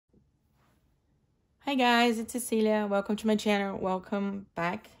Hi guys, it's Cecilia. Welcome to my channel. Welcome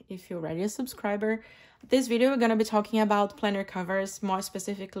back if you're already a subscriber. This video we're going to be talking about planner covers, more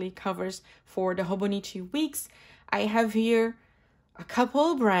specifically covers for the Hobonichi Weeks. I have here a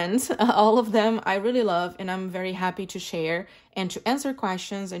couple brands, all of them I really love and I'm very happy to share and to answer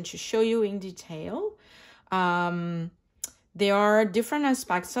questions and to show you in detail. There are different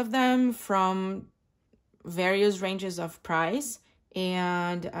aspects of them from various ranges of price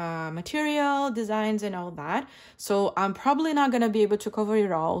and material designs and all that, so I'm probably not gonna be able to cover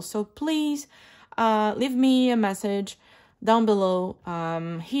it all, so please leave me a message down below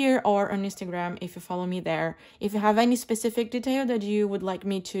here or on Instagram if you follow me there. If you have any specific detail that you would like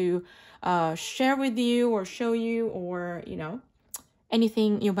me to share with you or show you, or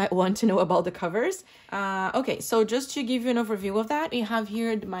anything you might want to know about the covers. Okay, so just to give you an overview of that, we have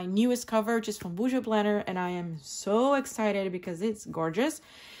here my newest cover, which is from Bougie Planner, and I am so excited because it's gorgeous.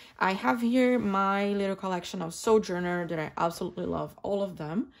 I have here my little collection of Sojouner that I absolutely love, all of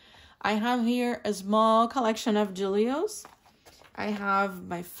them. I have here a small collection of Gillios. I have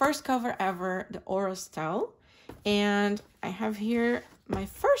my first cover ever, the Aura style, and I have here my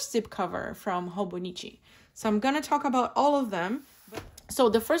first zip cover from Hobonichi. So I'm gonna talk about all of them. So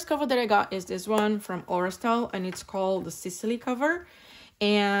the first cover that I got is this one from Aura style, and it's called the Cicely cover.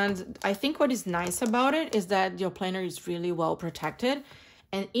 And I think what is nice about it is that your planner is really well protected.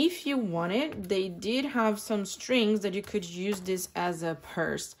 And if you want it, they did have some strings that you could use this as a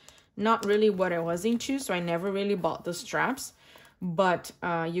purse. Not really what I was into, so I never really bought the straps, but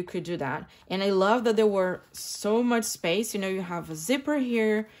you could do that. And I love that there were so much space. You have a zipper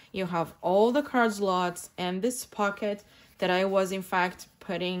here, you have all the card slots, and this pocket that I was in fact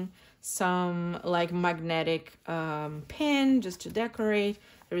putting some like magnetic pin just to decorate.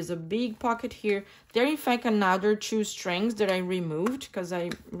 There is a big pocket here. There are in fact another two strings that I removed because I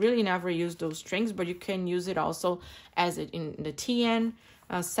really never used those strings, but you can use it also as it in the TN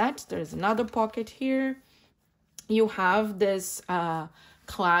set. There's another pocket here. You have this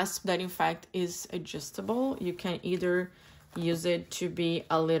clasp that in fact is adjustable. You can either use it to be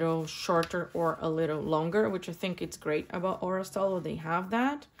a little shorter or a little longer, which I think it's great about Aura style. They have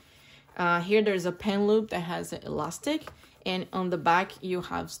that. Here there's a pen loop that has an elastic, and on the back you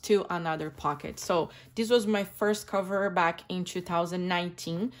have still another pocket. So this was my first cover back in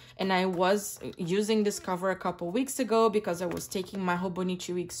 2019, and I was using this cover a couple weeks ago because I was taking my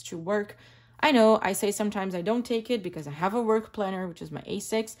Hobonichi Weeks to work. I know I say sometimes I don't take it because I have a work planner, which is my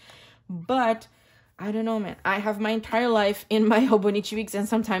A6, but I don't know, man. I have my entire life in my Hobonichi Weeks, and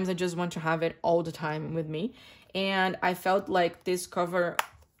sometimes I just want to have it all the time with me. And I felt like this cover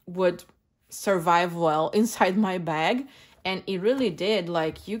would survive well inside my bag, and it really did.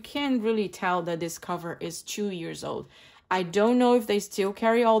 Like, you can really tell that this cover is 2 years old. I don't know if they still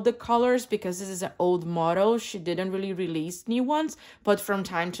carry all the colors because this is an old model. She didn't really release new ones, but from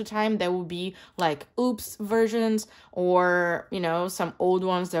time to time there will be like oops versions, or some old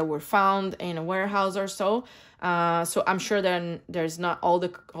ones that were found in a warehouse or so. So I'm sure then there's not all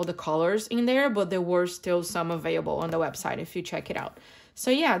the colors in there, but there were still some available on the website if you check it out.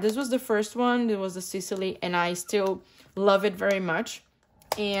 So yeah, this was the first one. It was the Cicely, and I still love it very much.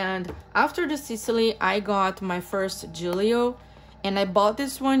 And after the Cicely, I got my first Gillio, and I bought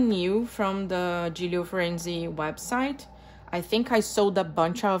this one new from the Gillio Firenze website. I think I sold a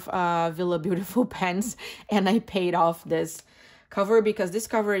bunch of Villa Beautiful pens, and I paid off this cover because this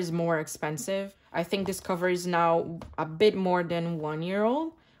cover is more expensive. I think this cover is now a bit more than 1 year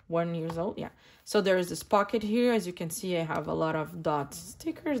old. 1 year old, yeah. So there is this pocket here. As you can see, I have a lot of dot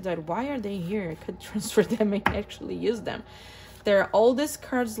stickers that, why are they here? I could transfer them and actually use them. There are all these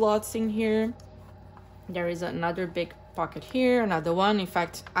card slots in here. There is another big pocket here, another one. In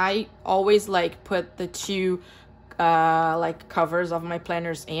fact, I always like put the two like covers of my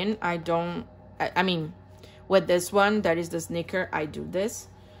planners in. I mean, with this one, that is the sneaker, I do this.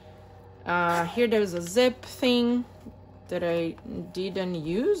 Here there's a zip thing that I didn't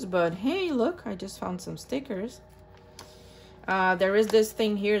use, but hey, look, I just found some stickers. There is this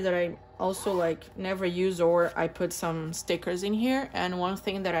thing here that I also like never use, or I put some stickers in here. And one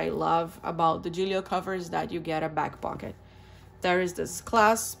thing that I love about the Gillio cover is that you get a back pocket. There is this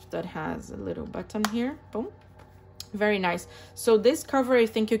clasp that has a little button here. Boom, very nice. So this cover, I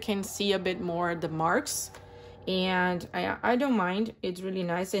think you can see a bit more the marks, and I don't mind. It's really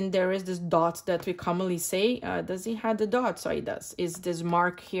nice. And there is this dot that we commonly say, does it have the dot? So it does. Is this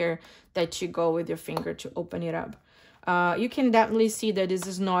mark here that you go with your finger to open it up. You can definitely see that this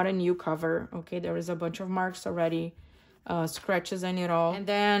is not a new cover. Okay, there is a bunch of marks already, scratches and it all. And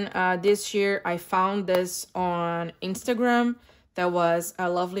then this year I found this on Instagram. There was a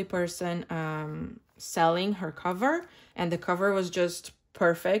lovely person selling her cover, and the cover was just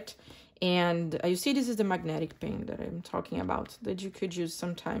perfect. And you see, this is the magnetic pin that I'm talking about, that you could use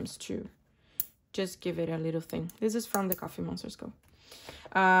sometimes to just give it a little thing. This is from the Coffee Monsters Co.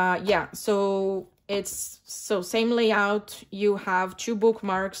 Yeah, so it's same layout. You have 2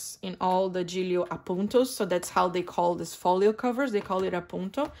 bookmarks in all the Gillio Appuntos, so that's how they call this folio covers. They call it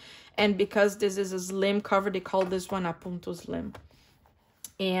Appunto, and because this is a slim cover, they call this one Appunto Slim.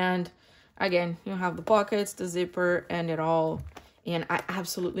 And again, you have the pockets, the zipper, and it all. And I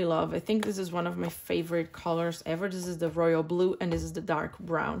absolutely love. I think this is one of my favorite colors ever. This is the royal blue, and this is the dark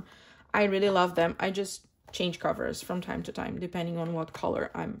brown. I really love them. I just change covers from time to time, depending on what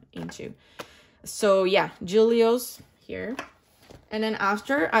color I'm into. So yeah, Gillio's here. And then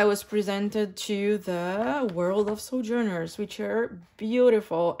after, I was presented to the World of Sojourners, which are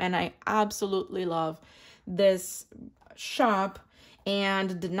beautiful. And I absolutely love this shop.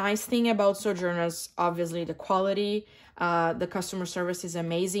 And the nice thing about Sojourners, obviously the quality, the customer service is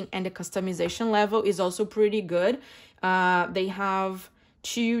amazing, and the customization level is also pretty good. They have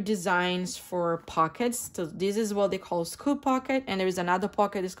 2 designs for pockets. So this is what they call scoop pocket, and there is another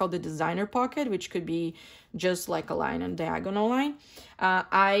pocket, it's called the designer pocket, which could be just like a line and diagonal line.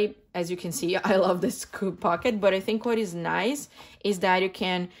 As you can see, I love the scoop pocket, but I think what is nice is that you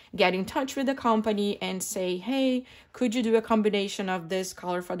can get in touch with the company and say, hey, could you do a combination of this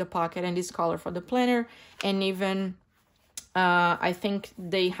color for the pocket and this color for the planner? And even I think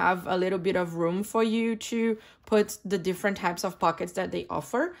they have a little bit of room for you to put the different types of pockets that they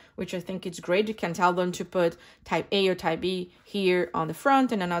offer, which I think is great. You can tell them to put type A or type B here on the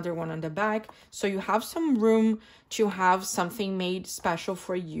front and another one on the back. So you have some room to have something made special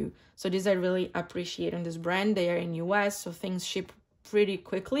for you. So this I really appreciate on this brand. They are in US, so things ship pretty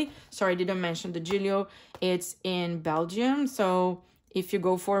quickly. Sorry, I didn't mention the Gillio. It's in Belgium, so if you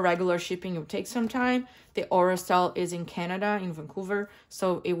go for regular shipping, it will take some time. The Orastel is in Canada, in Vancouver,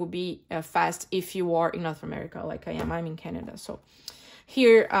 so it will be fast if you are in North America, like I am. I'm in Canada. So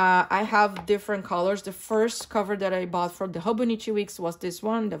here I have different colors. The first cover that I bought for the Hobonichi Weeks was this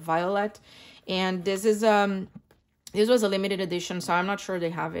one, the violet, and this is this was a limited edition, so I'm not sure they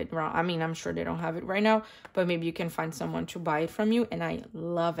have it. I mean, I'm sure they don't have it right now, but maybe you can find someone to buy it from you, and I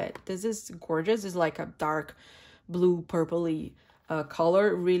love it. This is gorgeous. It's like a dark blue, purpley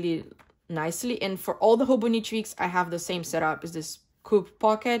color, really nicely. And for all the Hobonichi Weeks, I have the same setup. Is this coupe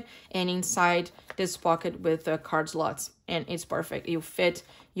pocket, and inside this pocket with card slots, and it's perfect. You fit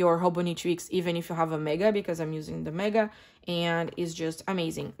your Hobonichi Weeks even if you have a mega, because I'm using the mega, and it's just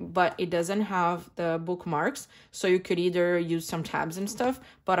amazing. But it doesn't have the bookmarks, so you could either use some tabs and stuff,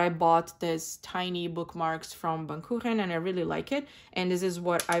 but I bought this tiny bookmarks from Bankuchen and I really like it. And this is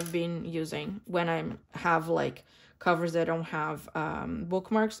what I've been using when I have like covers that don't have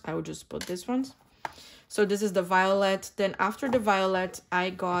bookmarks. I would just put these ones. So this is the violet. Then after the violet, I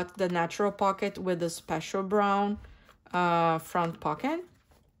got the natural pocket with the special brown front pocket,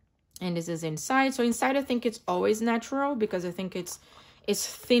 and this is inside. So inside, I think it's always natural, because I think it's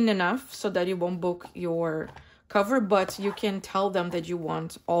thin enough so that you won't book your cover, but you can tell them that you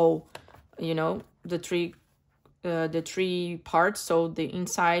want all, you know, the three parts, so the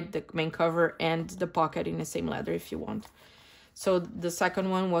inside, the main cover, and the pocket in the same leather if you want. So the second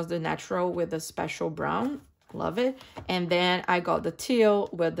one was the natural with the special brown. Love it. And then I got the teal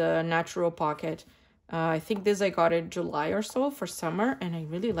with the natural pocket. I think this I got in July or so for summer, and I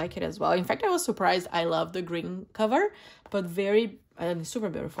really like it as well. In fact, I was surprised. I love the green cover, but very super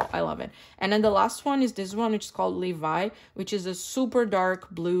beautiful. I love it. And then the last one is this one, which is called Levi, which is a super dark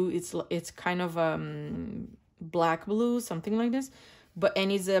blue. It's kind of black blue, something like this,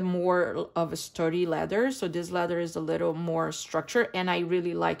 and it's a more of a sturdy leather. So this leather is a little more structured, and I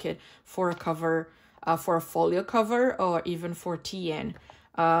really like it for a cover, for a folio cover, or even for TN.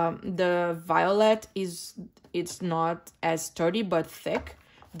 The violet it's not as sturdy but thick.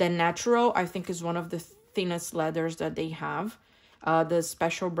 The natural, I think, is one of the thinnest leathers that they have. The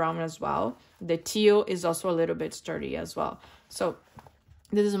special brown as well. The teal is also a little bit sturdy as well. So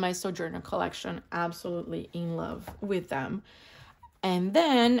this is my Sojourner collection. Absolutely in love with them. And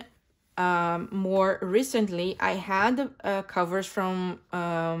then more recently, I had covers from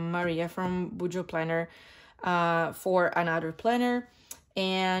Maria from Bujo Planner for another planner.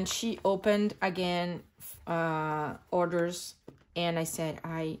 And she opened again orders. And I said,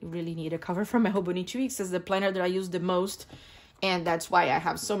 I really need a cover for my Hobonichi Weeks. It's the planner that I use the most. And that's why I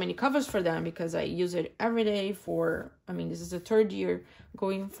have so many covers for them, because I use it every day for, I mean, this is the 3rd year,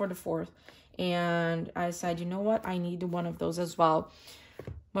 going for the 4th. And I said, you know what? I need one of those as well.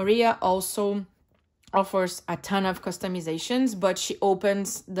 Maria also offers a ton of customizations, but she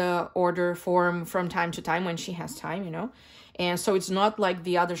opens the order form from time to time when she has time, you know. And so it's not like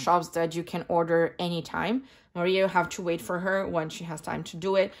the other shops that you can order anytime. Maria, you have to wait for her when she has time to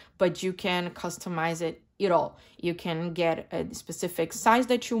do it, but you can customize it at all. You can get a specific size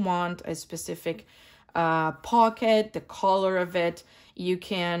that you want, a specific pocket, the color of it. You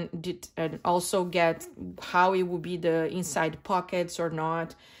can also get how it will be the inside pockets or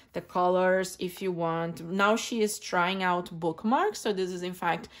not, the colors if you want. Now she is trying out bookmarks. So this is in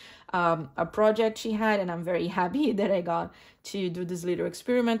fact a project she had, and I'm very happy that I got to do this little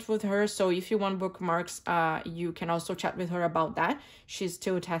experiment with her. So if you want bookmarks, you can also chat with her about that. She's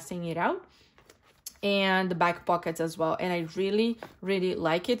still testing it out. And the back pockets as well, and I really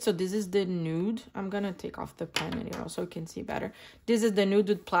like it. So this is the nude. I'm gonna take off the pen anyway so you can see better. This is the nude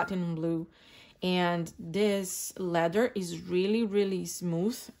with platinum blue, and this leather is really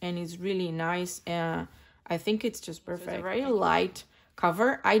smooth and it's really nice, and I think it's just perfect. So it's a very light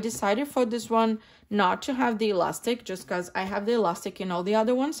cover. I decided for this one not to have the elastic just because I have the elastic in all the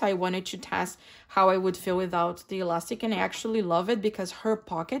other ones. So I wanted to test how I would feel without the elastic, and I actually love it because her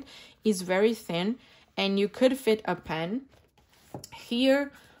pocket is very thin and you could fit a pen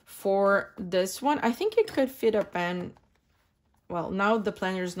here. For this one, I think you could fit a pen. Well, now the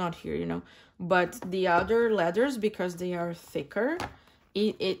planner is not here, you know, but the other leathers, because they are thicker,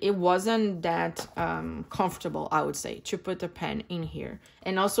 it wasn't that comfortable, I would say, to put a pen in here.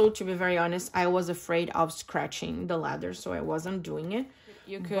 And also, to be very honest, I was afraid of scratching the leather, so I wasn't doing it.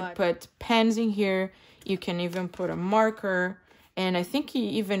 You could put pens in here. You can even put a marker. And I think he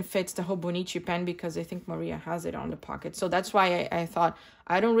even fits the Hobonichi pen because I think Maria has it on the pocket. So that's why I thought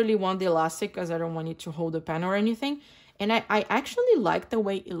I don't really want the elastic because I don't want it to hold the pen or anything. And I actually like the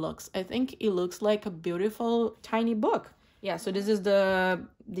way it looks. I think it looks like a beautiful tiny book. Yeah, so this is the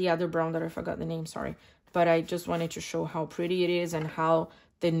other brown that I forgot the name, sorry. But I just wanted to show how pretty it is and how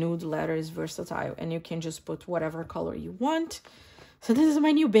the nude leather is versatile. And you can just put whatever color you want. So this is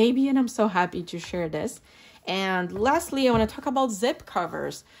my new baby and I'm so happy to share this. And lastly, I want to talk about zip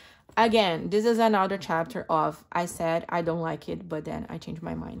covers. Again, this is another chapter of I said I don't like it, but then I changed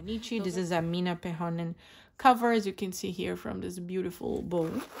my mind. This is a Mina Pehonen cover, as you can see here from this beautiful bowl.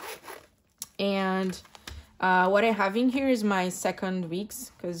 And what I have in here is my second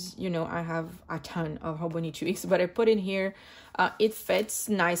weeks, because, you know, I have a ton of Hobonichi Weeks, but I put in here. It fits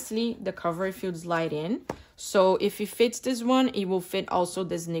nicely. The cover feels light in. So if it fits this one, it will fit also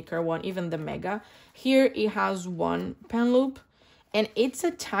the sneaker one, even the Mega. Here it has one pen loop, and it's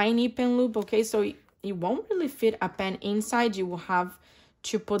a tiny pen loop, okay? So it won't really fit a pen inside. You will have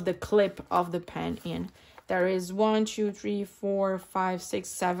to put the clip of the pen in. There is 1, 2, 3, 4, 5, 6,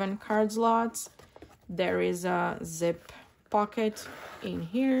 7 card slots. There is a zip pocket in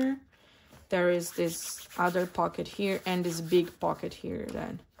here. There is this other pocket here and this big pocket here.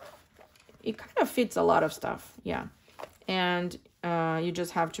 Then it kind of fits a lot of stuff, yeah. And you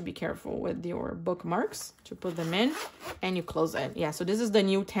just have to be careful with your bookmarks to put them in, and you close it. Yeah, so this is the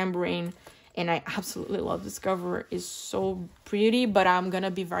new tambourine, and I absolutely love this cover. It's so pretty, but I'm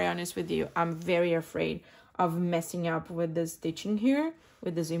gonna be very honest with you. I'm very afraid of messing up with the stitching here,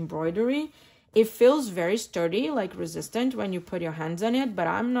 with this embroidery. It feels very sturdy, like resistant when you put your hands on it, but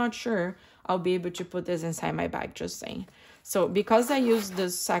I'm not sure I'll be able to put this inside my bag, just saying. So because I use the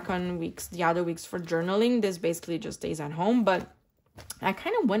second weeks, the other weeks for journaling, this basically just stays at home, but I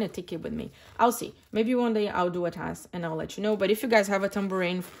kind of want to take it with me. I'll see. Maybe one day I'll do a test and I'll let you know. But if you guys have a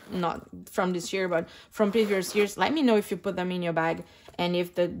tambourine, not from this year, but from previous years, let me know if you put them in your bag and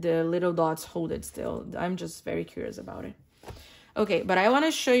if the little dots hold it still. I'm just very curious about it. Okay, but I want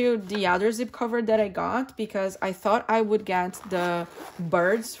to show you the other zip cover that I got because I thought I would get the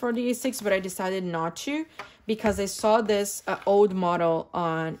birds for the A6, but I decided not to because I saw this old model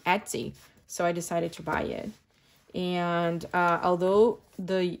on Etsy, so I decided to buy it. And although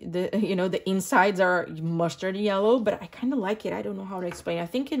the insides are mustard yellow, but I kind of like it. I don't know how to explain. I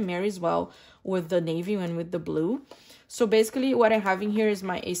think it marries well with the navy and with the blue. So basically what I have in here is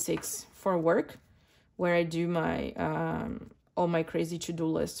my A6 for work, where I do my all my crazy to-do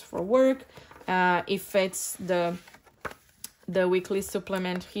lists for work. It fits the weekly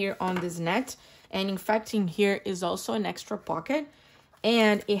supplement here on this net, and in fact in here is also an extra pocket,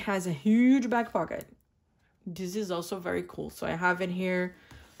 and it has a huge back pocket. This is also very cool. So I have in here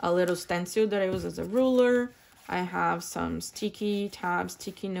a little stencil that I use as a ruler. I have some sticky tabs,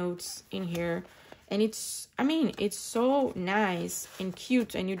 sticky notes in here, and it's so nice and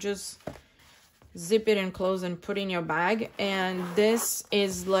cute, and you just zip it and close and put in your bag. And this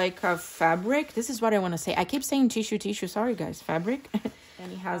is like a fabric. This is what I want to say. I keep saying tissue, sorry guys, fabric.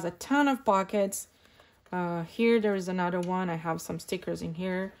 And it has a ton of pockets. Here there is another one. I have some stickers in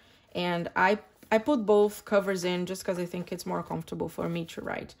here, and I put both covers in just because I think it's more comfortable for me to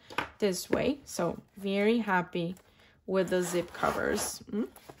write this way. So very happy with the zip covers.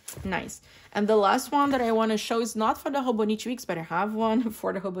 Nice. And the last one that I want to show is not for the Hobonichi Weeks, but I have one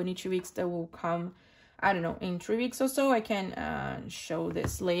for the Hobonichi Weeks that will come, I don't know, in 3 weeks or so. I can show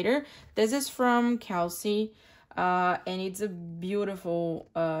this later. This is from Cicely, and it's a beautiful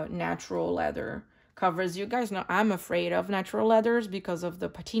natural leather covers. You guys know I'm afraid of natural leathers because of the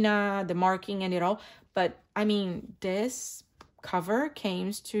patina, the marking, and it all. But I mean, this cover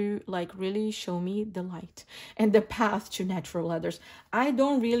came to like really show me the light and the path to natural leathers. I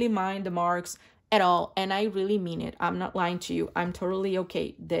don't really mind the marks at all, and I really mean it. I'm not lying to you. I'm totally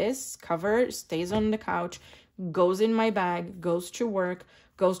okay. This cover stays on the couch, goes in my bag, goes to work,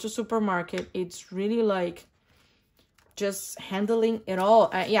 goes to supermarket. It's really like just handling it all.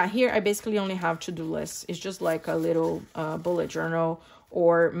 Yeah, here I basically only have to-do lists. It's just like a little bullet journal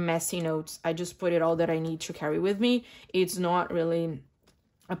or messy notes. I just put it all that I need to carry with me. It's not really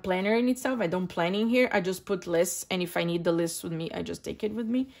a planner in itself. I don't plan in here. I just put lists, and if I need the list with me, I just take it with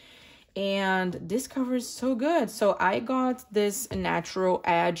me. And this cover is so good. So I got this natural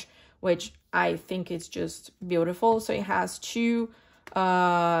edge, which I think it's just beautiful. So it has 2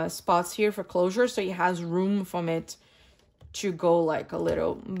 spots here for closure, so it has room from it to go like a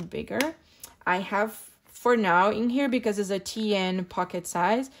little bigger. I have for now in here, because it's a TN pocket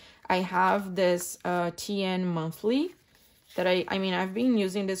size, I have this TN monthly that I mean, I've been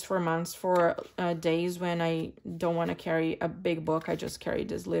using this for months, for days when I don't want to carry a big book. I just carry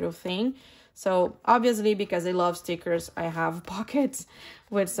this little thing. So obviously, because I love stickers, I have pockets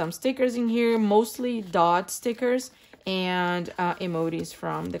with some stickers in here, mostly dot stickers and emojis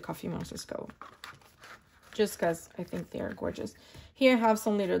from the Coffee Monsters Co. Just because I think they are gorgeous. Here I have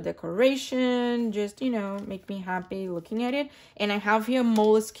some little decoration, just, you know, make me happy looking at it. And I have here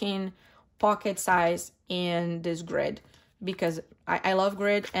Moleskine pocket size in this grid, because I love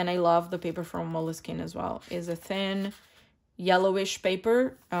grid, and I love the paper from Moleskine as well. It's a thin yellowish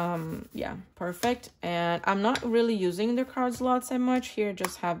paper. Yeah, perfect. And I'm not really using the card slots that much. Here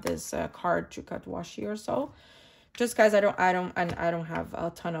just have this card to cut washi or so, just guys, I don't have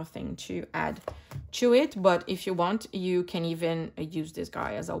a ton of thing to add to it. But if you want, you can even use this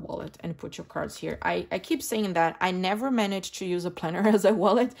guy as a wallet and put your cards here. I keep saying that I never managed to use a planner as a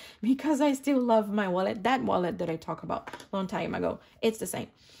wallet, because I still love my wallet. That wallet that I talked about a long time ago, it's the same.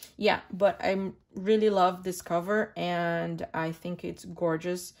 Yeah, but I really love this cover, and I think it's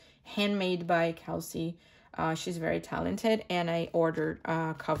gorgeous, handmade by Cicely. She's very talented, and I ordered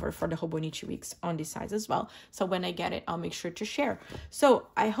a cover for the Hobonichi Weeks on this size as well. So when I get it, I'll make sure to share. So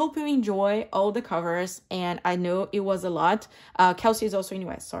I hope you enjoy all the covers, and I know it was a lot. Cicely is also in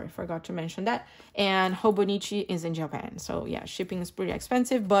US, sorry, forgot to mention that. And Hobonichi is in Japan. So yeah, shipping is pretty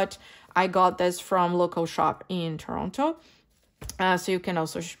expensive, but I got this from local shop in Toronto. So you can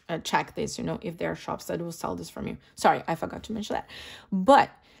also check this, you know, if there are shops that will sell this from you. Sorry, I forgot to mention that.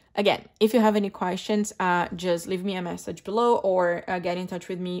 But again, if you have any questions, just leave me a message below, or get in touch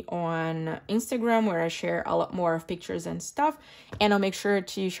with me on Instagram, where I share a lot more of pictures and stuff, and I'll make sure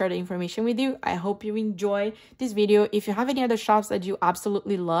to share the information with you. I hope you enjoy this video. If you have any other shops that you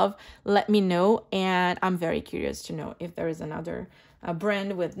absolutely love, let me know, and I'm very curious to know if there is another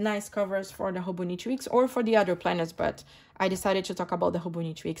brand with nice covers for the Hobonichi Weeks or for the other planners, but I decided to talk about the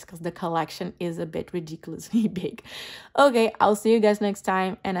Hobonichi Weeks because the collection is a bit ridiculously big. Okay, I'll see you guys next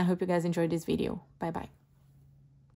time, and I hope you guys enjoyed this video. Bye bye.